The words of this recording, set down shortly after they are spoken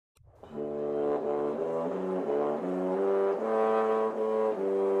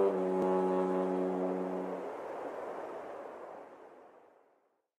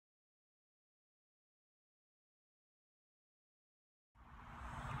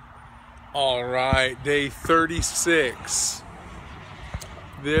All right, day 36.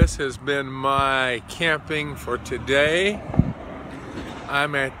 This has been my camping for today.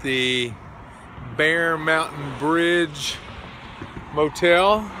 I'm at the Bear Mountain Bridge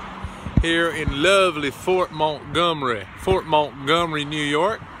Motel here in lovely Fort Montgomery, New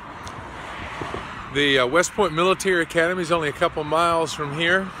York. The West Point Military Academy is only a couple miles from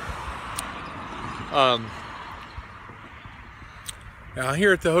here. Now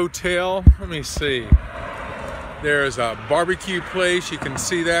here at the hotel, let me see. There's a barbecue place. You can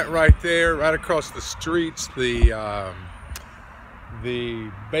see that right there, right across the streets. The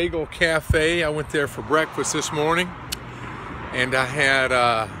Bagel Cafe. I went there for breakfast this morning, and I had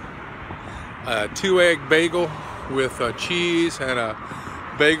a 2-egg bagel with cheese and a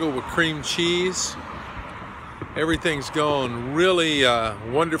bagel with cream cheese. Everything's going really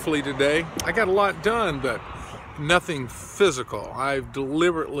wonderfully today. I got a lot done, but nothing physical. I've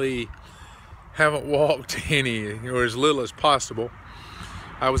deliberately haven't walked any, or as little as possible.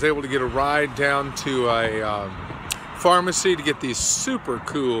 I was able to get a ride down to a pharmacy to get these super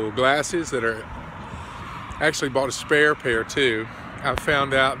cool glasses that are, actually bought a spare pair too. I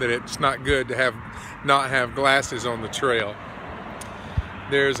found out that it's not good to not have glasses on the trail.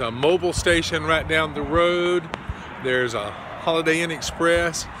 There's a mobile station right down the road. There's a Holiday Inn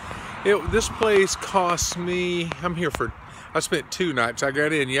Express. This place costs me, I spent 2 nights. I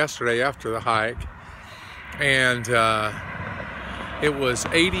got in yesterday after the hike, and it was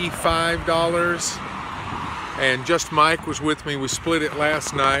 $85. And just Mike was with me. We split it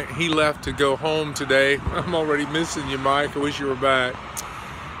last night. He left to go home today. I'm already missing you, Mike. I wish you were back.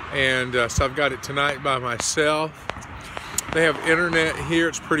 And so I've got it tonight by myself. They have internet here.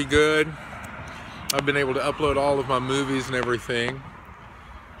 It's pretty good. I've been able to upload all of my movies and everything.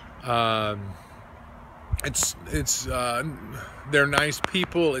 They're nice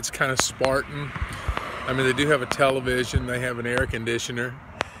people. It's kind of Spartan. I mean, they do have a television. They have an air conditioner,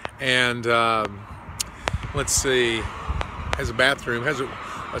 and let's see, has a bathroom, has a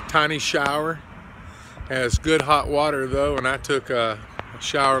tiny shower, has good hot water though. And I took a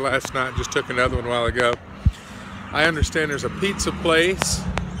shower last night. Just took another one a while ago. I understand there's a pizza place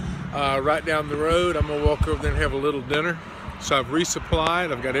right down the road. I'm gonna walk over there and have a little dinner. So I've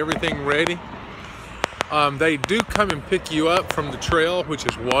resupplied, I've got everything ready. They do come and pick you up from the trail, which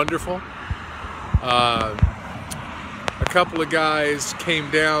is wonderful. A couple of guys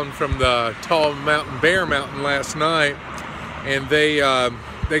came down from the tall mountain, Bear Mountain, last night, and they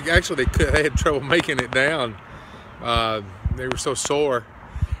had trouble making it down. They were so sore.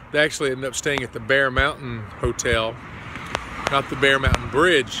 They actually ended up staying at the Bear Mountain Hotel, not the Bear Mountain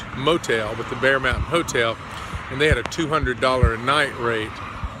Bridge Motel, but the Bear Mountain Hotel. And they had a $200 a night rate.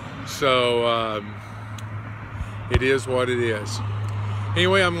 So it is what it is.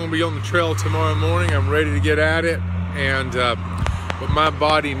 Anyway, I'm gonna be on the trail tomorrow morning. I'm ready to get at it. And but my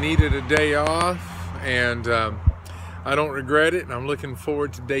body needed a day off, and I don't regret it. And I'm looking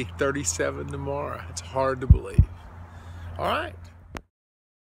forward to day 37 tomorrow. It's hard to believe. All right.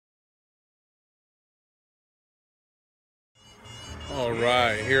 All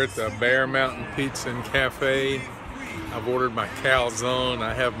right, here at the Bear Mountain Pizza and Cafe, I've ordered my calzone.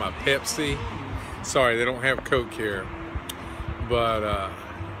 I have my Pepsi. Sorry, they don't have Coke here, but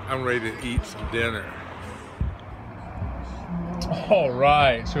I'm ready to eat some dinner. All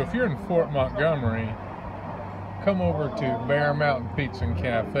right, so if you're in Fort Montgomery, come over to Bear Mountain Pizza and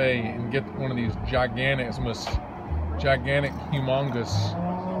Cafe and get one of these gigantic, humongous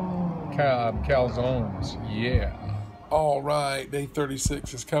calzones. Yeah. All right, day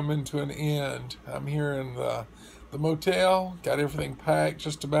 36 is coming to an end. I'm here in the motel, got everything packed,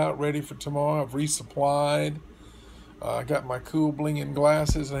 just about ready for tomorrow. I've resupplied. I got my cool blinging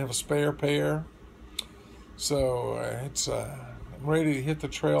glasses, and I have a spare pair. So I'm ready to hit the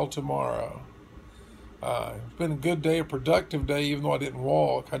trail tomorrow. It's been a good day, a productive day, even though I didn't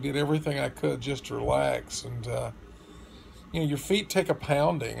walk. I did everything I could just to relax, and you know, your feet take a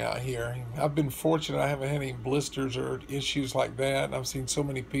pounding out here. I've been fortunate. I haven't had any blisters or issues like that. And I've seen so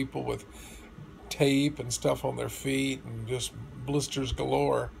many people with tape and stuff on their feet and just blisters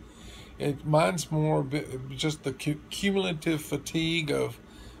galore. Mine's more just the cumulative fatigue of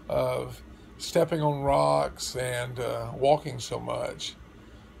stepping on rocks and walking so much.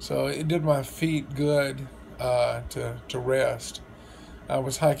 So it did my feet good to rest. I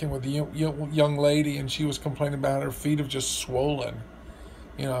was hiking with a young lady, and she was complaining about her feet have just swollen.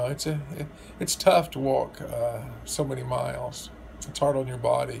 You know, it's tough to walk so many miles. It's hard on your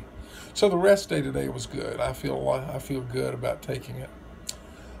body. So the rest day today was good. I feel good about taking it.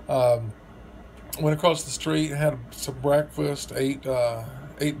 Went across the street, had some breakfast, ate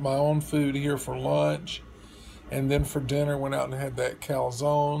ate my own food here for lunch, and then for dinner went out and had that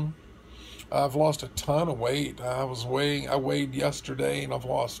calzone. I've lost a ton of weight. I weighed yesterday, and I've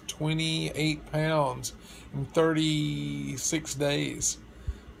lost 28 pounds in 36 days.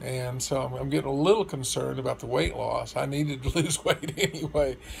 And so I'm getting a little concerned about the weight loss. I needed to lose weight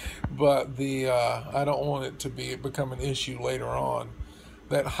anyway, but I don't want it to become an issue later on.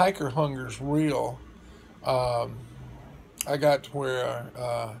 That hiker hunger's real. I got to where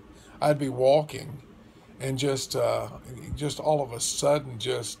I'd be walking and just all of a sudden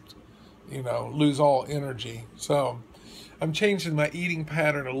lose all energy. So I'm changing my eating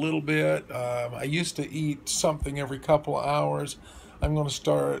pattern a little bit. I used to eat something every couple of hours. I'm going to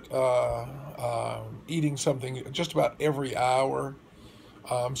start eating something just about every hour.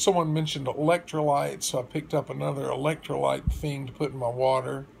 Someone mentioned electrolytes, so I picked up another electrolyte thing to put in my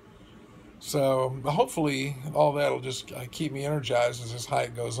water. So hopefully all that will just keep me energized as this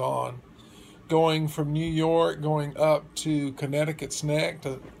hike goes on. Going from New York, going up to Connecticut's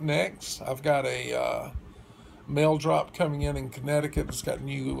next. I've got a mail drop coming in Connecticut. It's got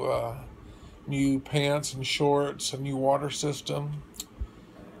new pants and shorts, a new water system.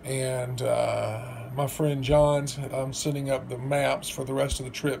 And my friend John's setting up the maps for the rest of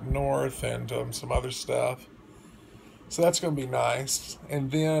the trip north and some other stuff. So that's going to be nice.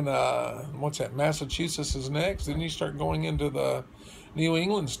 And then, what's that? Massachusetts is next. Then you start going into the New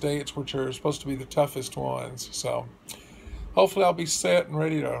England states, which are supposed to be the toughest ones. So hopefully I'll be set and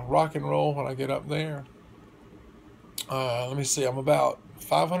ready to rock and roll when I get up there. Let me see. I'm about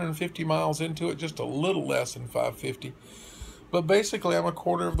 550 miles into it, just a little less than 550. But basically, I'm a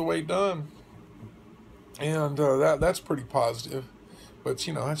quarter of the way done. And that's pretty positive. But,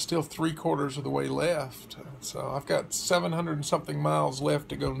 that's still 3/4 of the way left. So I've got 700 and something miles left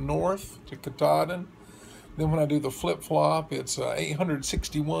to go north to Katahdin. Then when I do the flip-flop, it's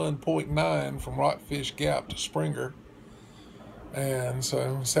 861.9 from Rockfish Gap to Springer. And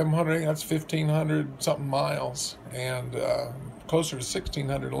so 700, that's 1,500 something miles. And closer to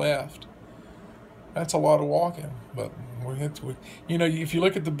 1,600 left. That's a lot of walking. But, if you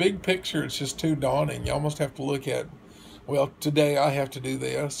look at the big picture, it's just too daunting. You almost have to look at, well, today I have to do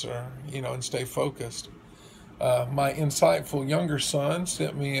this, or, and stay focused. My insightful younger son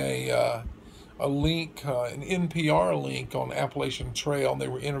sent me a link, an NPR link on Appalachian Trail, and they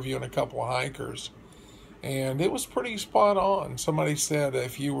were interviewing a couple of hikers. And it was pretty spot on. Somebody said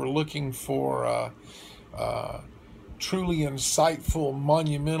if you were looking for truly insightful,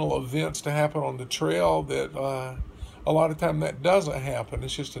 monumental events to happen on the trail, that a lot of time that doesn't happen.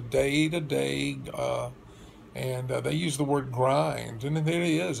 It's just a day-to-day and they use the word grind, and it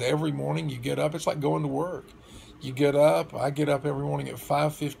is. Every morning you get up, it's like going to work. You get up, I get up every morning at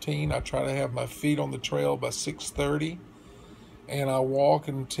 5:15. I try to have my feet on the trail by 6:30, and I walk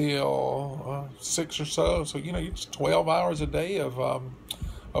until 6 or so. So, it's 12 hours a day of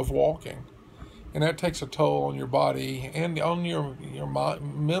walking. And that takes a toll on your body and on your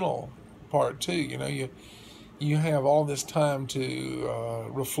mental part too. You have all this time to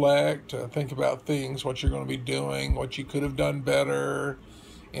reflect, think about things, what you're going to be doing, what you could have done better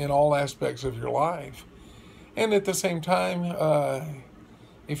in all aspects of your life. And at the same time,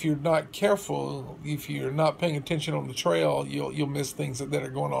 if you're not careful, if you're not paying attention on the trail, you'll miss things that are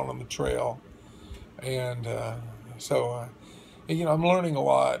going on the trail. And so I'm learning a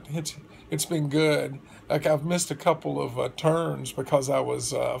lot. It's been good. Like, I've missed a couple of turns because I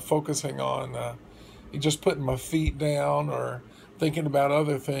was focusing on just putting my feet down or thinking about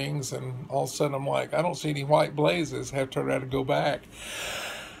other things, and all of a sudden I'm like, I don't see any white blazes. Have to try to go back.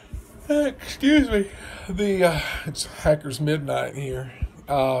 Excuse me. It's Hacker's Midnight here.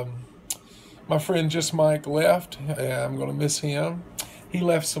 My friend Mike left. I'm going to miss him. He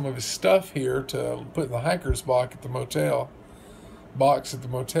left some of his stuff here to put in the hiker's box at the motel,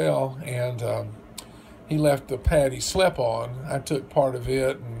 and he left the pad he slept on. I took part of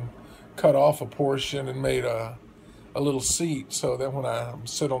it and cut off a portion and made a little seat so that when I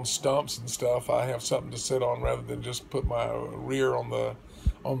sit on stumps and stuff, I have something to sit on rather than just put my rear on the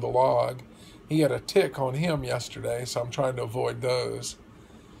log. He had a tick on him yesterday, so I'm trying to avoid those.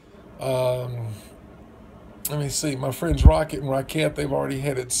 Let me see. My friends Rocket and Rocket, they've already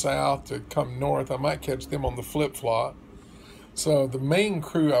headed south to come north. I might catch them on the flip-flop. So the main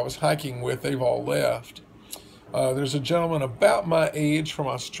crew I was hiking with, they've all left. There's a gentleman about my age from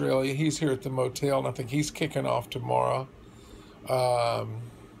Australia. He's here at the motel, and I think he's kicking off tomorrow.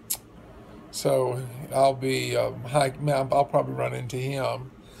 So I'll be hiking. I'll probably run into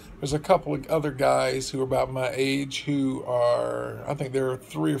him. There's a couple of other guys who are about my age who are, I think they're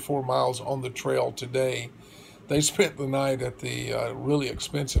 3 or 4 miles on the trail today. They spent the night at the really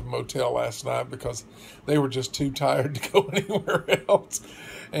expensive motel last night because they were just too tired to go anywhere else.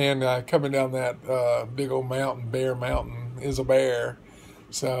 And coming down that big old mountain, Bear Mountain, is a bear.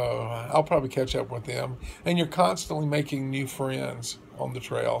 So I'll probably catch up with them. And you're constantly making new friends on the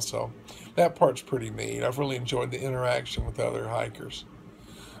trail. So that part's pretty neat. I've really enjoyed the interaction with other hikers.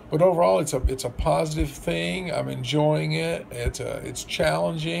 But overall, it's a positive thing. I'm enjoying it. It's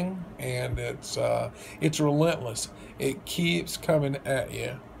challenging, and it's relentless. It keeps coming at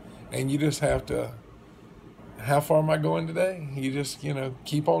you, and you just have to. How far am I going today? You just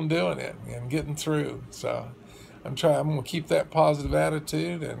keep on doing it and getting through. So I'm going to keep that positive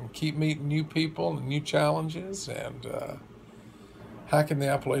attitude and keep meeting new people and new challenges and hiking the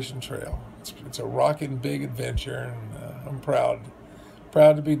Appalachian Trail. It's a rocking big adventure, and I'm proud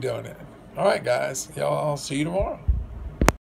to be doing it. All right, guys. Y'all, I'll see you tomorrow.